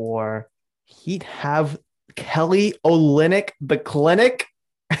the 4. He'd have Kelly Olynyk, the clinic.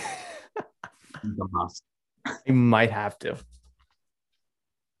 The must. You might have to.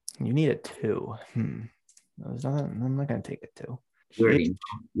 You need a 2. There's nothing, I'm not going to take a 2.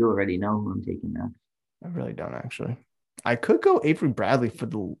 You already know who I'm taking next. I really don't, actually. I could go Avery Bradley for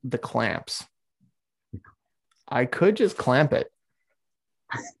the clamps. I could just clamp it.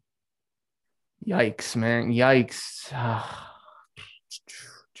 Yikes, man. Yikes. I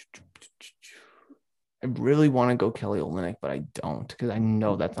really want to go Kelly Olynyk, but I don't because I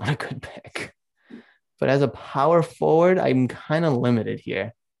know that's not a good pick. But as a power forward, I'm kind of limited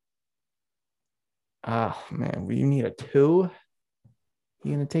here. Oh, man. You need a 2.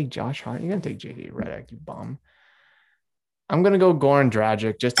 You're going to take Josh Hart? You're going to take JD Redick, you bum. I'm going to go Goran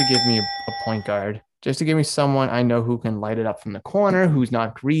Dragic just to give me a point guard, just to give me someone I know who can light it up from the corner, who's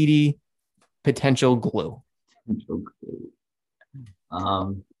not greedy, potential glue.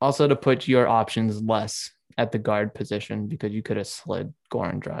 Also to put your options less at the guard position because you could have slid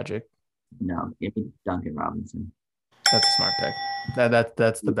Goran Dragic. No, give me Duncan Robinson. That's a smart pick.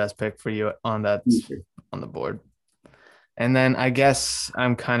 That's the best pick for you on that on the board. And then I guess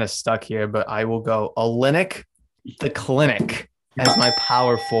I'm kind of stuck here, but I will go Olynyk, the Clinic, as my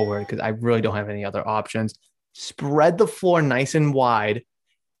power forward because I really don't have any other options. Spread the floor nice and wide.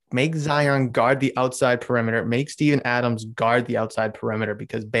 Make Zion guard the outside perimeter. Make Steven Adams guard the outside perimeter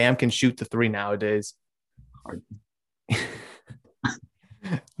because Bam can shoot the three nowadays. Hard.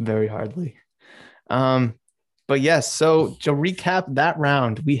 Very hardly. But yes, so to recap that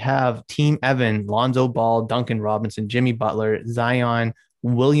round, we have Team Evan, Lonzo Ball, Duncan Robinson, Jimmy Butler, Zion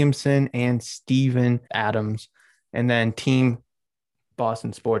Williamson, and Steven Adams. And then Team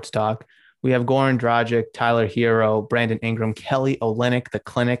Boston Sports Talk, we have Goran Dragic, Tyler Hero, Brandon Ingram, Kelly Olynyk, the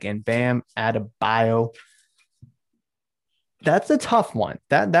Clinic, and Bam Adebayo. That's a tough one.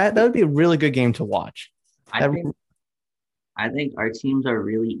 That would be a really good game to watch. I think our teams are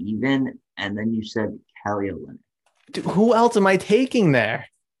really even. And then you said Kelly Olynyk. Dude, who else am I taking there?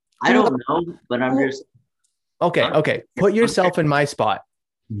 I don't know, but I'm just okay. Put yourself in my spot.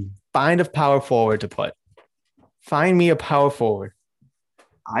 Find a power forward to put. Find me a power forward.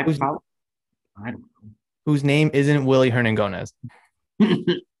 I don't know. Whose name isn't Willie Hernangomez.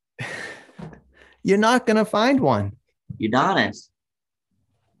 You're not gonna find one. Udonis.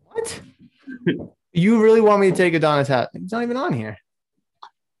 What? You really want me to take Adonis hat? He's not even on here.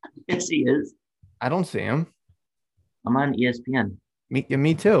 Yes, he is. I don't see him. I'm on ESPN.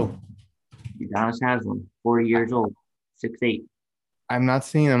 Me too. Udonis Haslem, 40 years old, 6'8". I'm not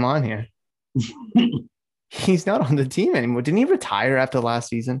seeing him on here. He's not on the team anymore. Didn't he retire after last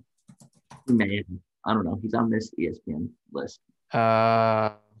season? He may have. I don't know. He's on this ESPN list.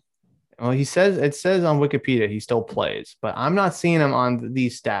 Well, it says on Wikipedia he still plays, but I'm not seeing him on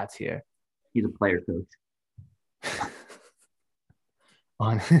these stats here. He's a player coach.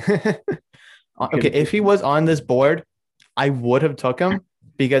 Okay, if he was on this board, I would have took him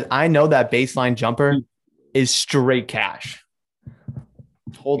because I know that baseline jumper is straight cash.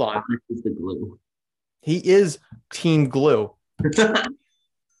 Hold on. Is the glue. He is team glue.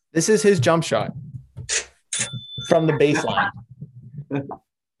 This is his jump shot from the baseline.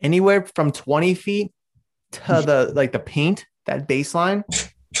 Anywhere from 20 feet to the paint, that baseline,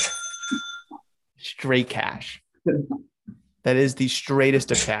 straight cash. That is the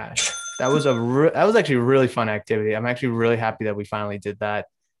straightest of cash. That was actually a really fun activity. I'm actually really happy that we finally did that.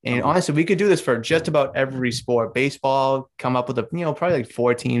 And honestly, we could do this for just about every sport. Baseball, come up with probably like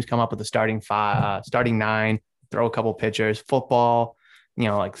 4 teams, come up with a starting 9, throw a couple pitchers. Football,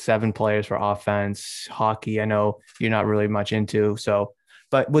 like 7 players for offense. Hockey, I know you're not really much into. So,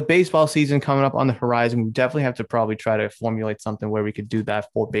 but with baseball season coming up on the horizon, we definitely have to probably try to formulate something where we could do that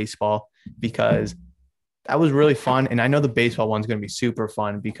for baseball because that was really fun. And I know the baseball one's going to be super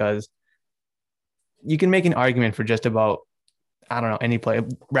fun because you can make an argument for just about, I don't know, any play.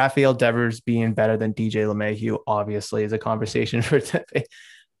 Rafael Devers being better than DJ LeMahieu obviously is a conversation for today.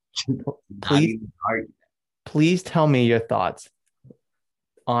 Please tell me your thoughts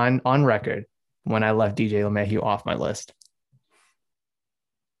on record when I left DJ LeMahieu off my list.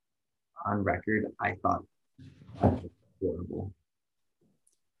 On record, I thought that was horrible.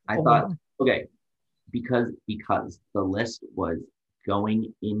 Okay, because the list was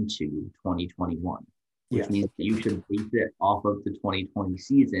going into 2021. Which means that you should base it off of the 2020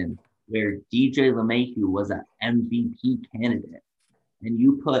 season where DJ LeMahieu was an MVP candidate. And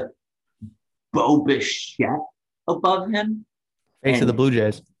you put Bo Bichette above him. Face of the Blue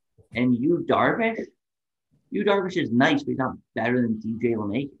Jays. And Yu Darvish is nice, but he's not better than DJ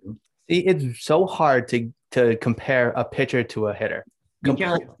LeMahieu. See, it's so hard to compare a pitcher to a hitter. You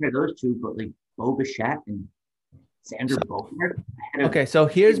can't compare those two, but like Bo Bichette and Xander Bogaerts. Okay, so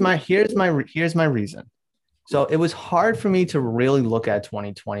here's my reason. So it was hard for me to really look at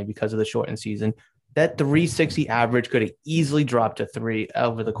 2020 because of the shortened season. That 360 average could have easily dropped to 3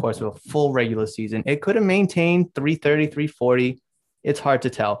 over the course of a full regular season. It could have maintained 330, 340. It's hard to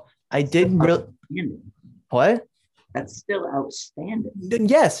tell. I did really. What? That's still outstanding.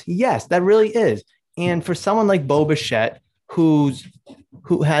 Yes, that really is. And for someone like Bo Bichette, who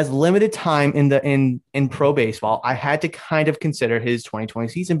has limited time in pro baseball, I had to kind of consider his 2020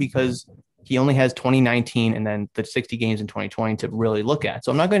 season because he only has 2019 and then the 60 games in 2020 to really look at.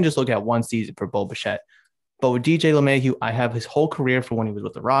 So I'm not going to just look at one season for Bo Bichette. But with DJ LeMahieu, I have his whole career for when he was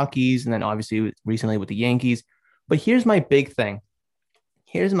with the Rockies and then obviously recently with the Yankees. But here's my big thing.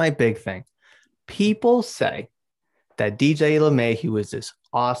 People say that DJ LeMahieu is this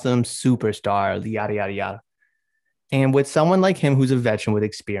awesome superstar, yada, yada, yada. And with someone like him who's a veteran with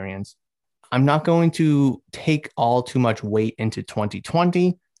experience, I'm not going to take all too much weight into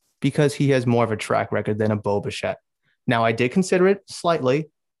 2020 because he has more of a track record than a Bo Bichette. Now, I did consider it slightly,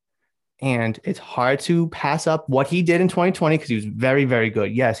 And it's hard to pass up what he did in 2020 because he was very, very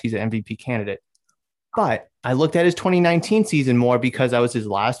good. Yes, he's an MVP candidate. But I looked at his 2019 season more because that was his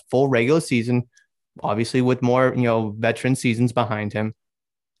last full regular season, obviously with more, veteran seasons behind him.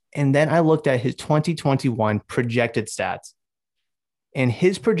 And then I looked at his 2021 projected stats. And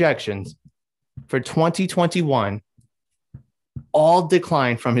his projections for 2021 all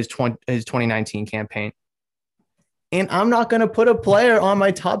declined from his 2019 campaign. And I'm not going to put a player on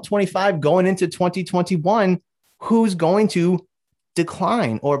my top 25 going into 2021 who's going to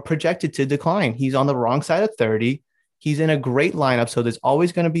decline or projected to decline. He's on the wrong side of 30. He's in a great lineup. So there's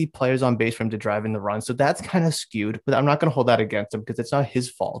always going to be players on base for him to drive in the run. So that's kind of skewed, but I'm not going to hold that against him because it's not his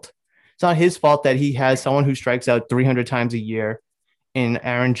fault. It's not his fault that he has someone who strikes out 300 times a year in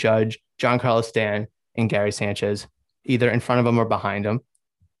Aaron Judge, Giancarlo Stanton, and Gary Sanchez, either in front of him or behind him.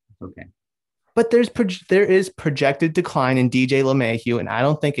 Okay. But there is projected decline in DJ LeMahieu, and I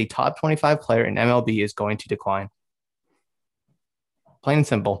don't think a top 25 player in MLB is going to decline. Plain and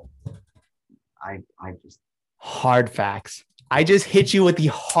simple. I just hard facts. I just hit you with the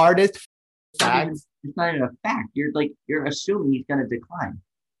hardest facts. It's not even a fact. You're assuming he's going to decline.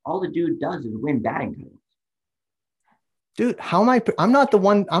 All the dude does is win batting titles. Dude, how am I? I'm not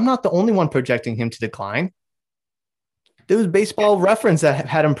the only one projecting him to decline. There was Baseball Reference that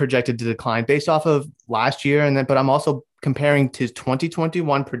had him projected to decline based off of last year, but I'm also comparing his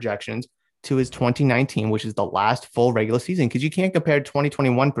 2021 projections to his 2019, which is the last full regular season, because you can't compare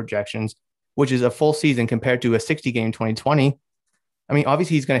 2021 projections, which is a full season, compared to a 60-game 2020. I mean,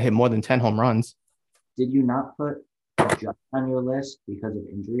 obviously he's going to hit more than 10 home runs. Did you not put Judge on your list because of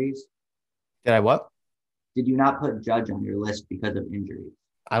injuries? Did I what? Did you not put Judge on your list because of injuries?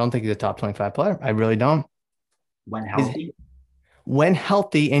 I don't think he's a top 25 player. I really don't. When healthy? When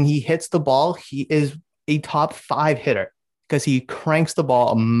healthy and he hits the ball, he is a top 5 hitter because he cranks the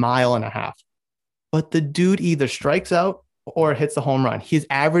ball 1.5 miles. But the dude either strikes out or hits the home run. His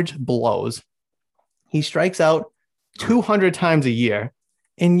average blows. He strikes out 200 times a year.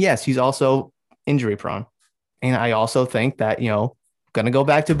 And yes, he's also injury prone. And I also think that, going to go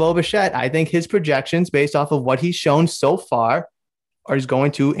back to Bo Bichette, I think his projections based off of what he's shown so far is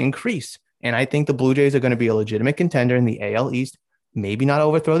going to increase. And I think the Blue Jays are going to be a legitimate contender in the AL East, maybe not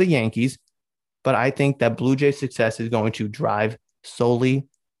overthrow the Yankees, but I think that Blue Jays success is going to drive solely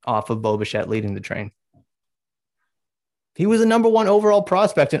off of Bo Bichette leading the train. He was the number 1 overall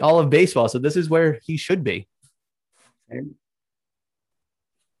prospect in all of baseball, so this is where he should be. Okay.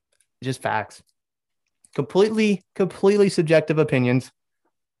 Just facts. Completely subjective opinions.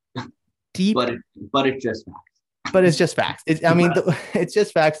 Deep, but it's just facts. But it's just facts. It's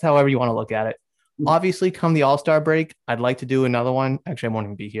just facts, however you want to look at it. Obviously, come the All-Star break, I'd like to do another one. Actually, I won't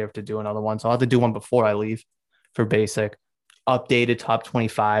even be here to do another one, so I'll have to do one before I leave for basic. Updated top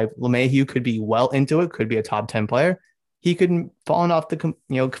 25. LeMahieu could be well into it, could be a top 10 player. He could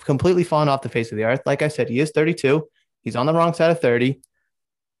completely fallen off the face of the earth. Like I said, he is 32. He's on the wrong side of 30.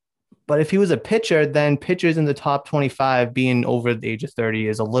 But if he was a pitcher, then pitchers in the top 25 being over the age of 30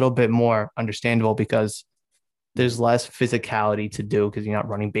 is a little bit more understandable because there's less physicality to do because you're not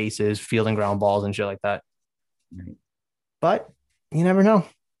running bases, fielding ground balls, and shit like that. Right. But you never know.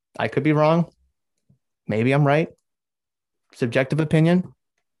 I could be wrong. Maybe I'm right. Subjective opinion,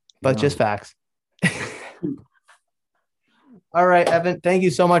 but just facts. All right, Evan, thank you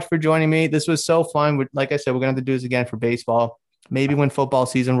so much for joining me. This was so fun. Like I said, we're going to have to do this again for baseball. Maybe when football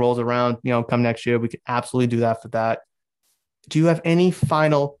season rolls around, come next year, we can absolutely do that for that. Do you have any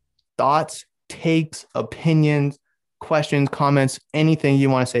final thoughts, takes, opinions, questions, comments, anything you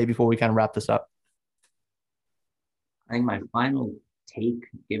want to say before we kind of wrap this up? I think my final take,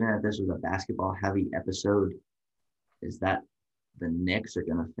 given that this was a basketball heavy episode, is that the Knicks are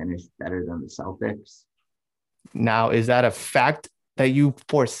going to finish better than the Celtics. Now, is that a fact that you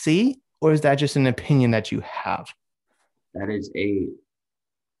foresee, or is that just an opinion that you have? That is a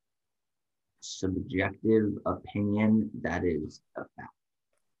subjective opinion that is a fact.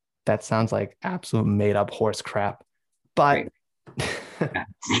 That sounds like absolute made-up horse crap, but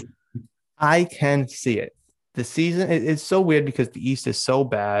I can see it. The season is so weird because the East is so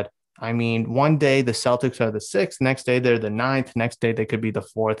bad. I mean, one day the Celtics are the 6th, next day they're the 9th, next day they could be the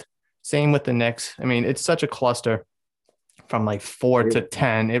 4th. Same with the Knicks. I mean, it's such a cluster from like 4 to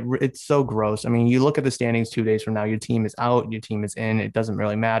 10. It's so gross. I mean, you look at the standings 2 days from now, your team is out, your team is in. It doesn't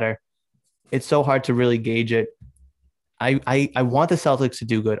really matter. It's so hard to really gauge it. I want the Celtics to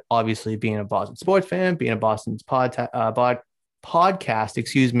do good, obviously, being a Boston sports fan, being a Boston's podcast,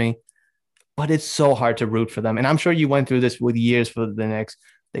 but it's so hard to root for them. And I'm sure you went through this with years for the Knicks.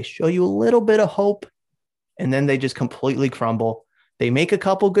 They show you a little bit of hope, and then they just completely crumble. They make a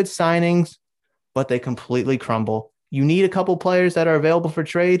couple good signings, but they completely crumble. You need a couple players that are available for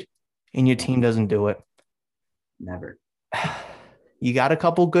trade, and your team doesn't do it. Never. You got a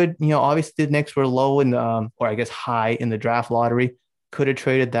couple good, obviously the Knicks were low in the, or I guess high in the draft lottery. Could have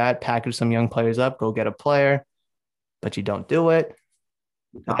traded that, packaged some young players up, go get a player, but you don't do it.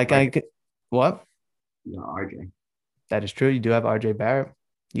 What? You got RJ. That is true. You do have RJ Barrett.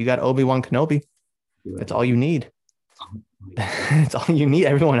 You got Obi-Wan Kenobi. That's all you need. That's all you need.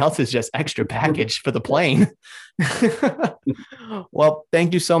 Everyone else is just extra package for the plane. Well,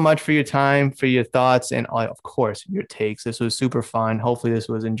 thank you so much for your time, for your thoughts, and of course, your takes. This was super fun. Hopefully this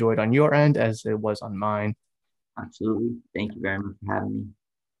was enjoyed on your end as it was on mine. Absolutely. Thank you very much for having me.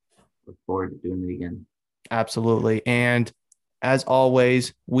 Look forward to doing it again. Absolutely. And as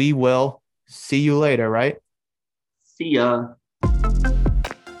always, we will see you later, right? See ya.